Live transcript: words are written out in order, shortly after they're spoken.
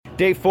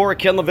Day 4 of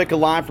Ken Lavicka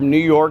Live from New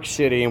York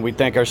City, and we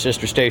thank our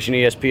sister station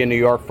ESPN New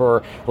York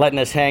for letting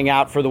us hang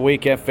out for the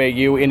week.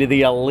 FAU into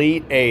the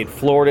Elite Eight.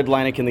 Florida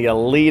Atlantic in the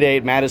Elite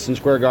Eight. Madison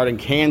Square Garden,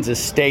 Kansas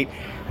State.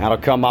 That'll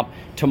come up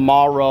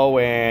tomorrow,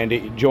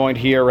 and joined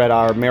here at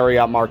our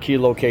Marriott Marquis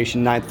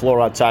location, 9th floor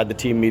outside the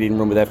team meeting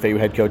room with FAU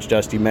head coach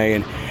Dusty May.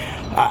 And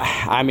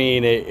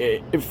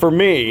for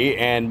me,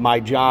 and my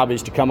job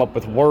is to come up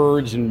with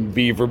words and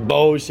be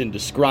verbose and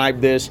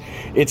describe this,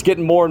 it's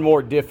getting more and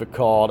more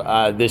difficult.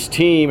 This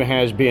team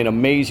has been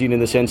amazing in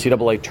this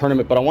NCAA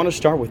tournament, but I want to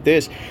start with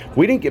this.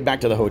 We didn't get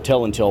back to the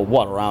hotel until,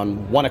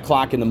 around 1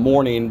 o'clock in the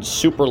morning,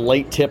 super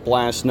late tip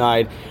last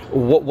night.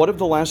 What have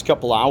the last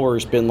couple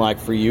hours been like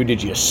for you?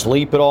 Did you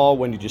sleep at all?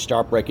 When did you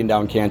start breaking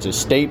down Kansas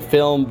State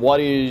film? What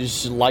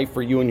is life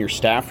for you and your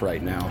staff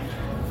right now?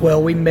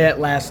 Well, we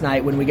met last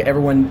night when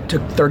everyone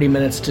took 30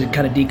 minutes to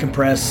kind of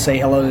decompress, say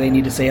hello they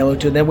need to say hello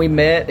to. Then we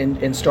met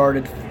and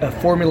started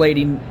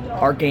formulating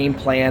our game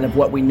plan of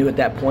what we knew at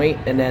that point.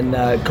 And then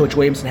Coach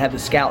Williamson had the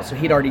scout, so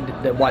he'd already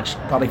watched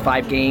probably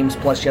 5 games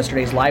plus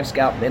yesterday's live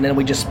scout. And then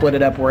we just split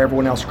it up where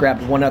everyone else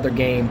grabbed one other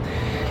game.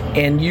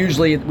 And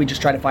usually we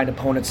just try to find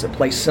opponents that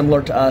play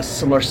similar to us,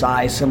 similar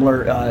size,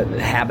 similar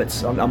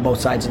habits on both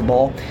sides of the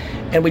ball.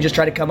 And we just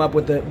try to come up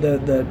with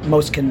the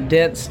most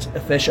condensed,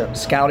 efficient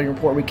scouting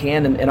report we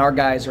can. And our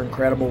guys are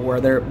incredible where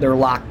they're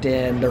locked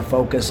in, they're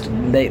focused,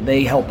 and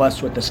they help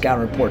us with the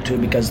scouting report too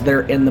because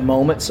they're in the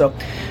moment. So,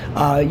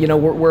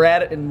 we're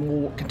at it, and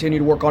we'll continue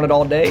to work on it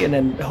all day. And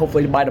then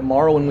hopefully by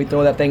tomorrow when we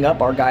throw that thing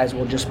up, our guys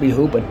will just be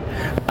hooping.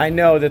 I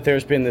know that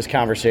there's been this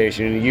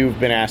conversation, and you've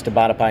been asked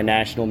about it by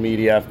national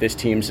media, if this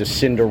team's a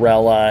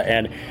Cinderella.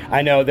 And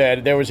I know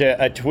that there was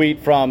a tweet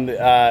from the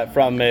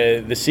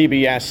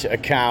CBS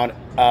account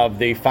of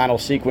the final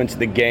sequence of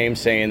the game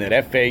saying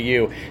that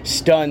FAU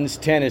stuns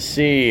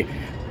Tennessee.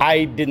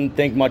 I didn't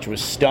think much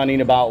was stunning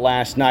about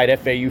last night.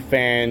 FAU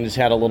fans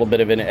had a little bit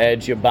of an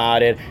edge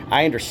about it.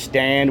 I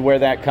understand where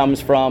that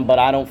comes from, but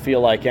I don't feel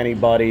like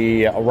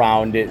anybody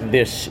around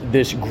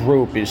this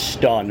group is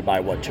stunned by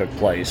what took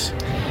place.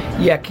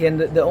 Yeah, Ken,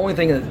 the only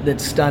thing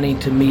that's stunning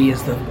to me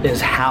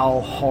is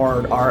how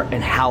hard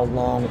and how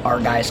long our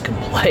guys can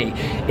play.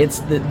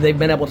 They've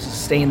been able to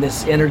sustain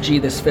this energy,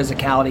 this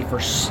physicality for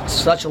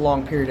such a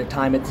long period of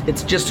time.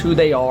 It's just who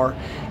they are.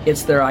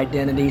 It's their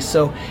identity.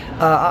 So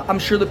I'm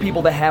sure the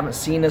people that haven't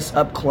seen us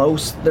up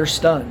close, they're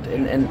stunned,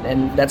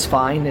 and that's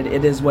fine.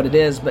 It is what it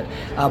is. But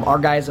our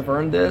guys have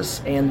earned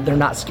this, and they're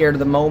not scared of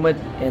the moment,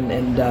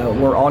 and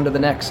we're on to the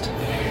next.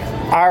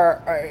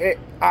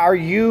 Are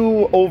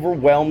you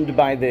overwhelmed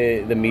by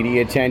the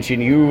media attention?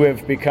 You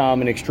have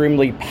become an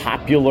extremely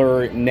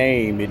popular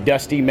name.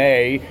 Dusty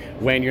May,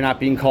 when you're not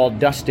being called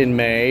Dustin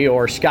May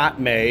or Scott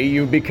May,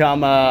 you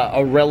become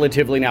a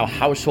relatively now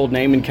household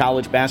name in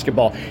college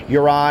basketball.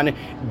 You're on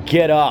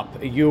Get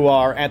Up. You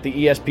are at the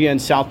ESPN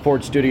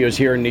Southport studios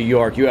here in New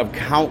York. You have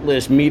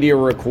countless media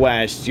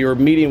requests. You're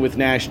meeting with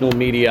national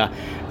media.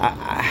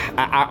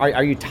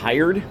 Are you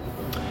tired?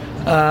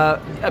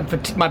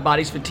 My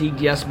body's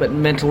fatigued, yes, but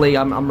mentally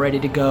I'm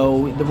ready to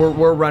go.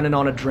 We're running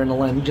on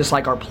adrenaline, just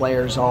like our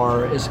players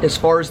are. As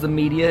far as the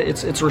media,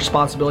 it's a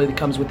responsibility that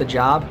comes with the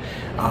job.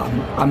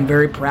 I'm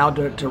very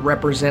proud to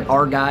represent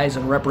our guys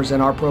and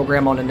represent our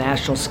program on a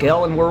national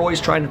scale, and we're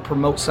always trying to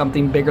promote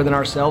something bigger than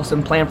ourselves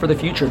and plan for the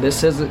future.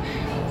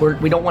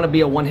 We don't want to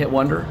be a one-hit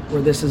wonder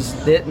where this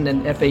is it and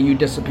then FAU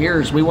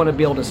disappears. We want to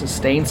be able to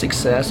sustain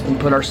success and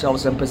put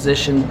ourselves in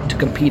position to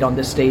compete on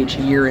this stage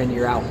year in,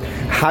 year out.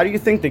 How do you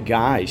think the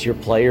guys, your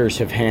players,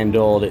 have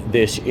handled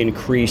this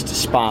increased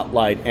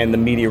spotlight and the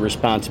media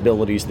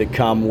responsibilities that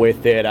come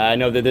with it? I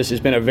know that this has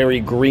been a very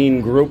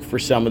green group for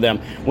some of them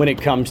when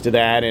it comes to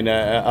that, and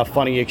a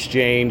funny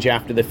exchange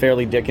after the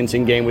Fairleigh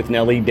Dickinson game with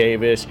Nellie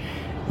Davis.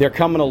 They're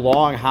coming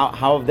along.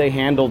 How have they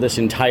handled this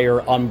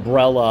entire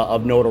umbrella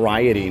of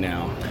notoriety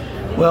now?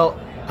 Well,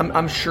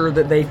 I'm sure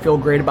that they feel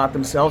great about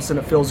themselves and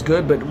it feels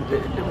good, but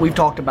we've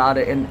talked about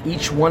it, and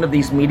each one of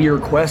these media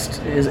requests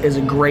is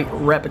a great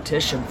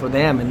repetition for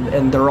them,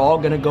 and they're all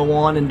going to go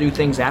on and do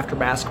things after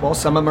basketball.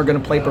 Some of them are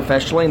going to play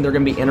professionally and they're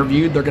going to be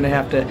interviewed. They're going to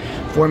have to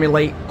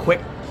formulate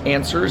quick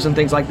answers and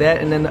things like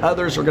that, and then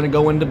others are going to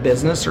go into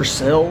business or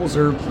sales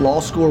or law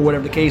school or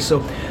whatever the case. So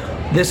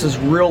this is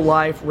real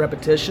life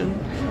repetition,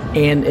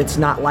 and it's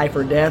not life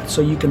or death,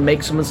 so you can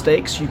make some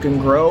mistakes, you can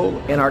grow,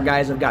 and our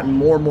guys have gotten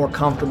more and more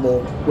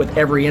comfortable with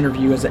every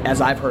interview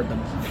as I've heard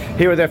them.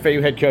 Here with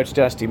FAU head coach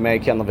Dusty May,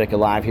 Ken Lavicka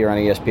Live here on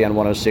ESPN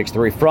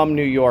 106.3 from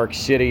New York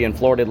City, and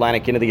Florida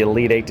Atlantic into the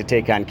Elite Eight to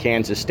take on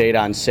Kansas State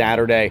on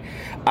Saturday.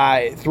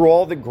 Through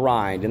all the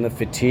grind and the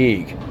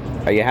fatigue,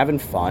 are you having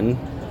fun?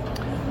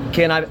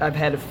 Ken, I've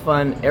had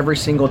fun every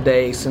single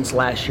day since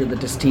last year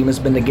that this team has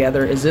been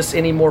together. Is this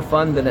any more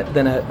fun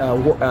than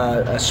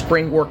a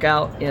spring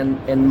workout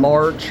in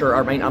March, or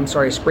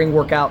a spring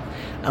workout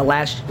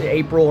last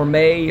April or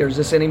May, or is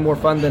this any more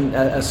fun than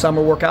a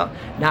summer workout?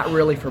 Not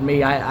really for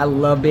me. I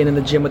love being in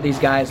the gym with these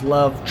guys,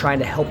 love trying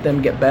to help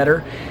them get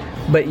better.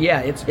 But yeah,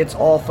 it's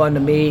all fun to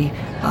me.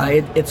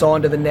 It's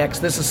on to the next.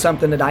 This is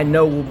something that I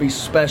know will be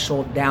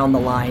special down the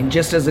line,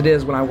 just as it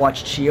is when I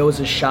watched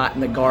Chioza's shot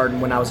in the Garden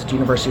when I was at the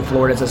University of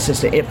Florida as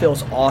assistant. It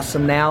feels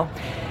awesome now.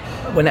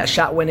 When that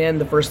shot went in,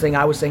 the first thing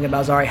I was thinking about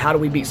was, all right, how do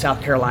we beat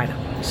South Carolina?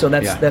 So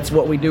that's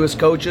what we do as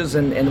coaches,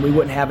 and we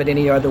wouldn't have it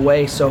any other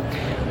way. So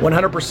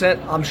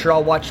 100%, I'm sure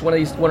I'll watch one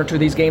or two of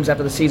these games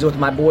after the season with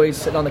my boys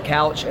sitting on the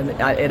couch, and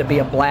it'll be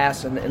a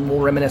blast, and we'll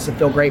reminisce and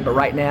feel great. But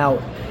right now,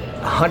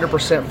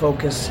 100%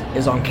 focus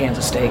is on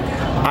Kansas State.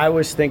 I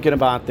was thinking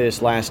about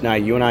this last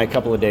night. You and I, a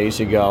couple of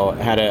days ago,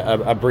 had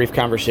a brief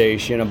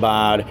conversation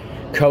about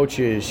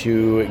coaches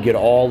who get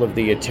all of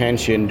the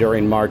attention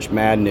during March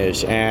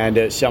Madness,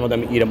 and some of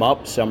them eat them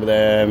up, some of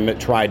them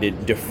try to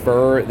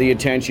defer the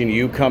attention.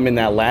 You come in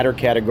that latter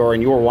category,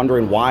 and you were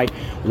wondering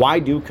why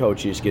do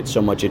coaches get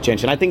so much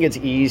attention? I think it's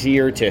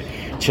easier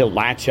to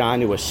latch on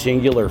to a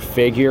singular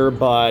figure,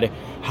 but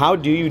how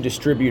do you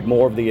distribute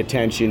more of the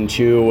attention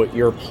to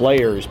your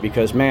players?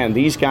 Because, man,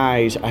 these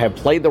guys have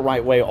played the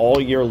right way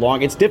all year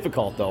long. It's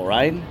difficult, though,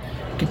 right?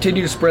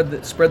 Continue to spread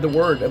the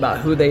word about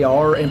who they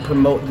are and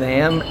promote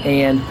them.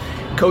 And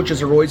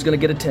coaches are always going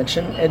to get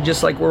attention, and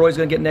just like we're always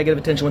going to get negative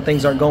attention when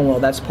things aren't going well,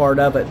 that's part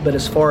of it. But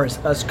as far as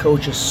us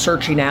coaches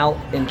searching out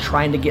and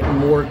trying to get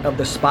more of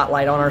the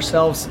spotlight on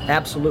ourselves,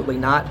 absolutely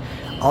not.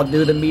 I'll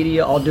do the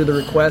media, I'll do the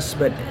requests,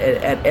 but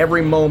at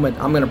every moment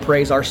I'm going to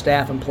praise our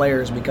staff and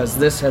players, because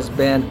this has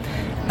been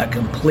a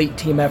complete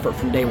team effort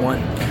from day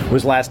one.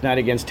 Was last night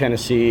against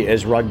Tennessee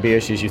as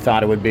rugby-ish as you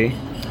thought it would be?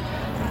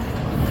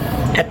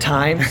 At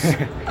times.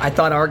 I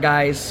thought our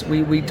guys,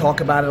 we talk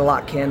about it a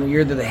lot, Ken.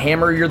 You're either the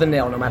hammer or you're the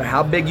nail. No matter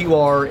how big you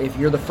are, if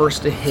you're the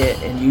first to hit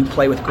and you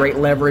play with great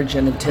leverage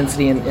and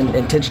intensity and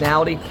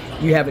intentionality,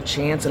 you have a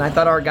chance. And I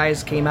thought our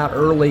guys came out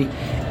early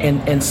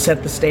and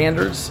set the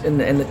standards and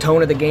the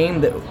tone of the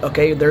game that,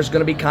 okay, there's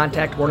going to be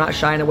contact. We're not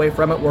shying away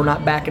from it. We're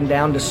not backing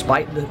down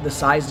despite the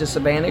size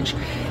disadvantage.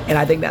 And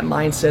I think that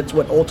mindset's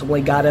what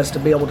ultimately got us to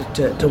be able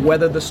to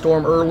weather the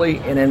storm early.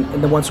 And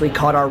then once we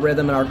caught our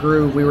rhythm and our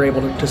groove, we were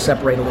able to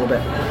separate a little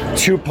bit.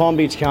 Two Palm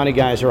Beach County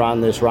guys are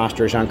on this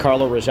roster.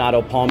 Giancarlo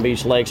Rosado, Palm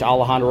Beach Lakes.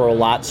 Alejandro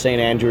Olat,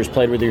 St. Andrews,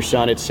 played with your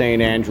son at St.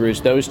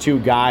 Andrews. Those two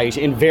guys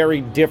in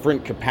very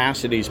different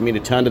capacities mean a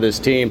ton to this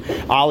team.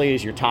 Ali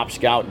is your top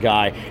scout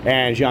guy,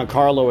 and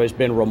Giancarlo has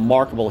been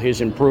remarkable.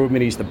 His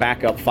improvement, he's the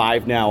backup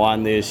 5 now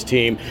on this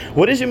team.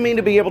 What does it mean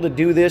to be able to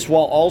do this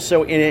while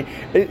also in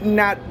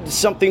not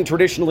something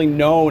traditionally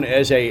known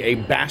as a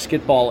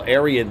basketball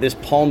area, this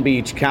Palm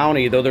Beach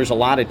County, though there's a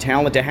lot of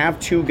talent, to have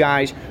two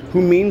guys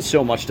who mean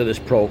so much to this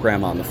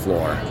program on the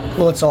floor?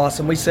 Well, it's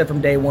awesome. We said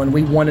from day one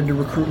we wanted to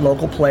recruit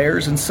local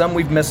players, and some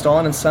we've missed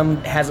on and some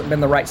hasn't been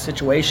the right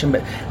situation,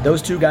 but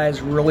those two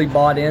guys really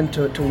bought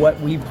into what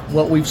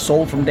we've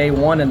sold from day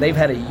one, and they've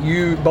had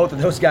both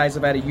of those guys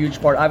have had a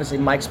huge part. Obviously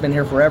Mike's been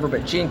here forever,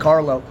 but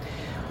Giancarlo,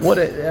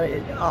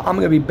 I'm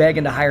going to be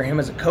begging to hire him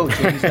as a coach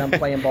when he's done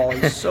playing ball.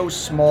 He's so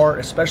smart,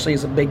 especially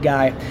as a big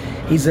guy.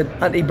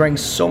 He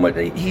brings so much.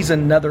 He's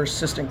another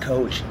assistant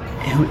coach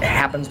who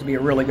happens to be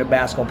a really good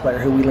basketball player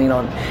who we lean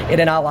on. And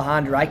then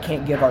Alejandro, I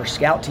can't give our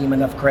scout team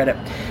enough credit.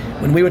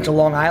 When we went to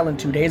Long Island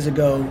 2 days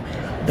ago,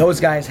 those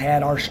guys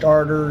had our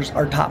starters,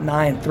 our top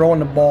 9, throwing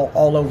the ball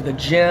all over the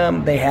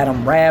gym. They had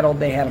them rattled.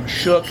 They had them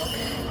shook.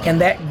 And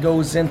that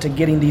goes into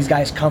getting these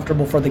guys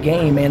comfortable for the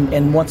game.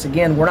 And once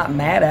again, we're not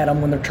mad at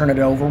them when they're turning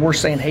it over. We're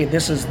saying, hey,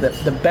 this is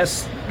the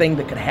best thing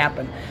that could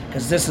happen,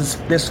 because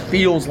this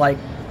feels like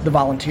the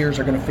Volunteers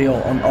are going to feel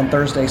on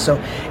Thursday. So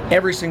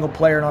every single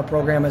player in our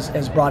program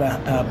has brought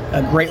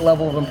a great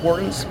level of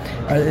importance,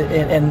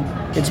 and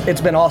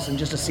it's been awesome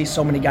just to see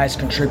so many guys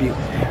contribute.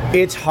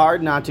 It's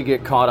hard not to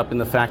get caught up in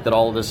the fact that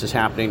all of this is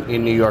happening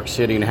in New York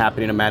City and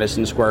happening in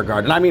Madison Square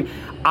Garden. I mean,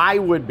 I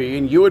would be,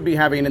 and you would be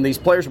having, and these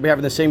players would be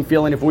having the same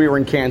feeling if we were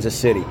in Kansas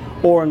City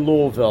or in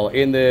Louisville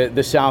in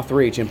the South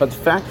region. But the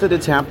fact that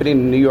it's happening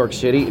in New York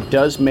City, it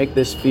does make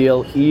this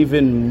feel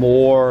even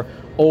more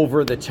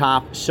over the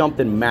top.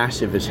 Something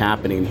massive is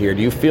happening here.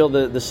 Do you feel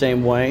the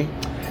same way?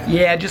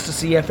 Yeah, just to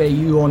see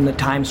FAU on the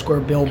Times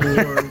Square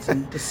billboards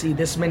and to see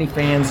this many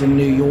fans in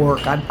New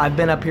York. I've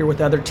been up here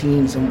with other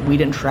teams, and we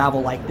didn't travel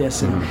like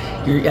this. And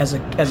you're, as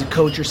a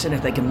coach, you're sitting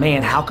there thinking,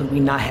 man, how could we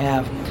not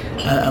have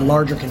a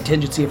larger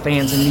contingency of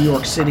fans in New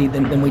York City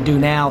than we do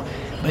now?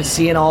 But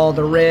seeing all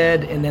the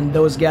red, and then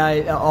those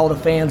guys, all the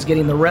fans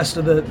getting the rest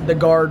of the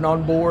Garden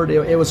on board,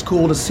 it was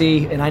cool to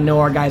see, and I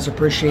know our guys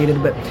appreciated it.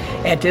 But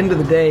at the end of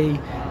the day,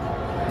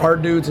 our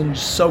dudes and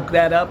soak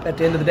that up at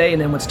the end of the day, and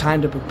then when it's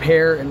time to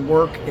prepare and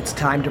work, it's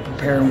time to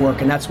prepare and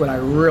work, and that's what I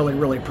really,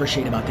 really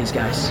appreciate about these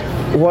guys.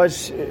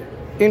 Was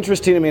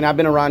interesting. I mean, I've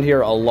been around here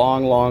a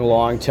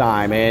long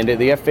time, and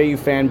the FAU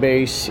fan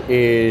base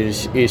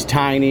is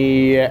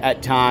tiny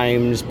at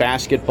times.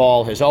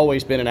 Basketball has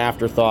always been an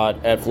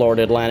afterthought at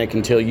Florida Atlantic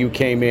until you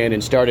came in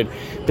and started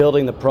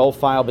building the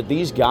profile. But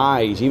these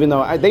guys, even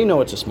though they know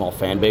it's a small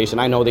fan base,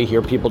 and I know they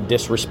hear people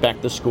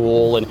disrespect the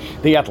school and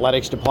the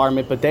athletics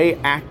department, but they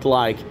act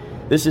like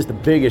this is the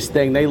biggest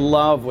thing. They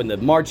love when the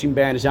marching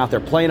band is out there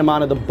playing them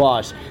onto the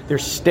bus. They're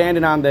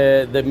standing on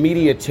the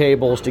media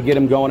tables to get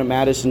them going at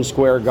Madison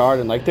Square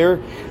Garden. Like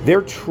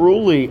they're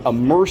truly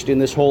immersed in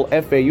this whole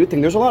FAU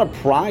thing. There's a lot of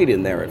pride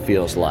in there, it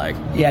feels like.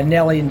 Yeah,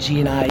 Nelly and G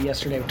and I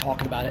yesterday were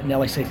talking about it.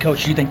 Nelly said,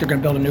 Coach, do you think they're going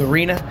to build a new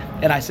arena?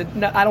 And I said,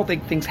 no, I don't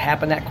think things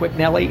happen that quick,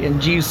 Nelly.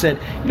 And G said,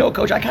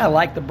 Coach, I kind of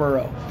like the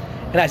borough.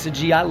 And I said,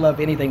 gee, I love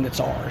anything that's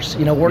ours.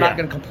 We're not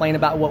going to complain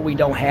about what we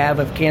don't have.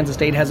 If Kansas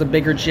State has a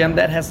bigger gym,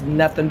 that has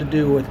nothing to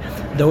do with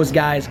those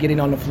guys getting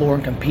on the floor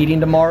and competing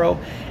tomorrow.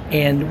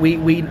 And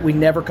we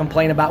never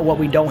complain about what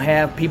we don't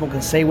have. People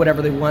can say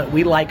whatever they want.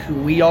 We like who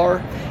we are,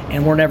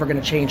 and we're never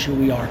going to change who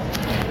we are.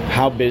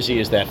 How busy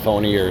is that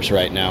phone of yours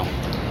right now?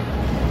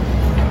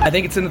 I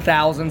think it's in the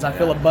thousands. I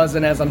feel it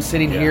buzzing as I'm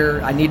sitting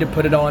here. I need to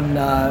put it on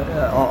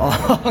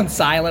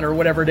silent or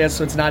whatever it is,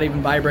 so it's not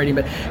even vibrating.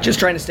 But just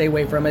trying to stay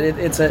away from it.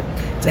 It's a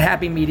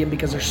happy medium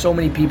because there's so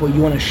many people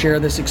you want to share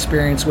this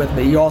experience with,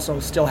 but you also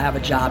still have a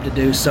job to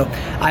do. So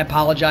I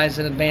apologize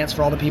in advance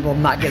for all the people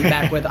I'm not getting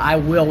back with. I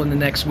will in the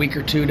next week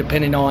or two,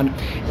 depending on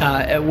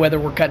whether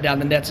we're cut down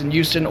the nets in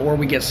Houston or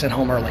we get sent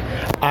home early.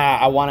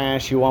 I want to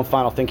ask you one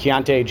final thing.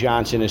 Keontae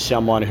Johnson is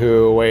someone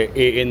who,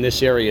 in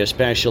this area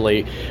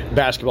especially,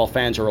 basketball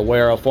fans are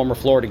aware of. Former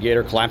Florida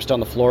Gator, collapsed on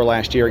the floor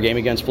last year, a game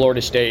against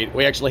Florida State.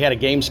 We actually had a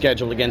game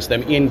scheduled against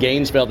them in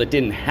Gainesville that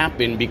didn't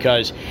happen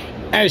because,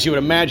 as you would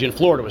imagine,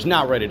 Florida was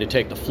not ready to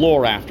take the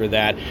floor after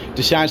that.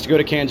 Decides to go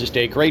to Kansas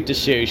State. Great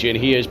decision.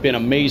 He has been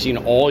amazing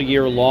all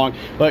year long.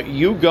 But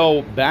you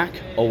go back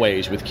a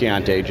ways with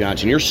Keontae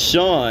Johnson. Your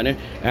son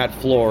at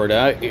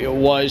Florida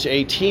was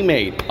a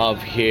teammate of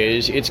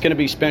his. It's going to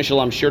be special,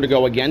 I'm sure, to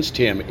go against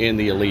him in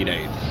the Elite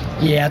Eight.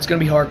 Yeah, it's going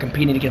to be hard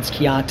competing against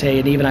Keontae,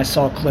 and even I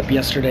saw a clip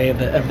yesterday of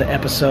the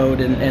episode,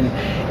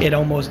 and it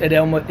almost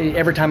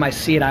every time I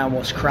see it, I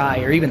almost cry,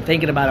 or even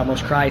thinking about it, I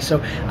almost cry.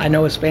 So I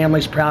know his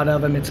family's proud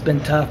of him. It's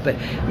been tough, but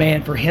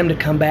man, for him to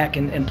come back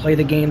and play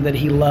the game that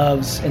he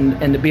loves, and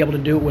to be able to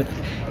do it with.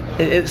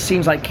 It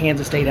seems like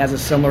Kansas State has a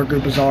similar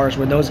group as ours,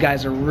 where those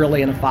guys are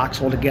really in a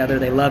foxhole together.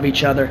 They love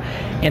each other,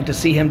 and to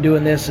see him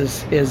doing this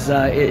is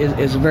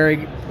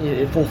very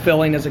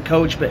fulfilling as a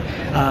coach. But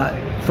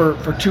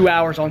for 2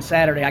 hours on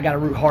Saturday, I got to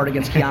root hard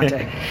against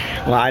Keontae.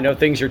 Well, I know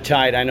things are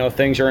tight. I know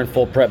things are in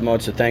full prep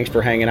mode. So thanks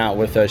for hanging out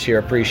with us here.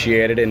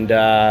 Appreciate it, and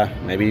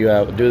maybe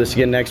we'll do this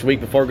again next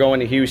week before going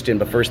to Houston.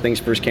 But first things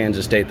first,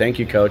 Kansas State. Thank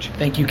you, Coach.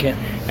 Thank you, Ken.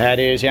 That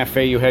is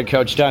FAU head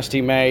coach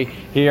Dusty May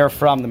here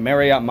from the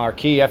Marriott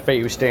Marquis.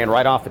 FAU staying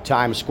right off of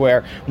Times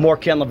Square. More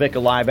Ken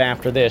Lavicka live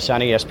after this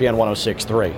on ESPN 106.3.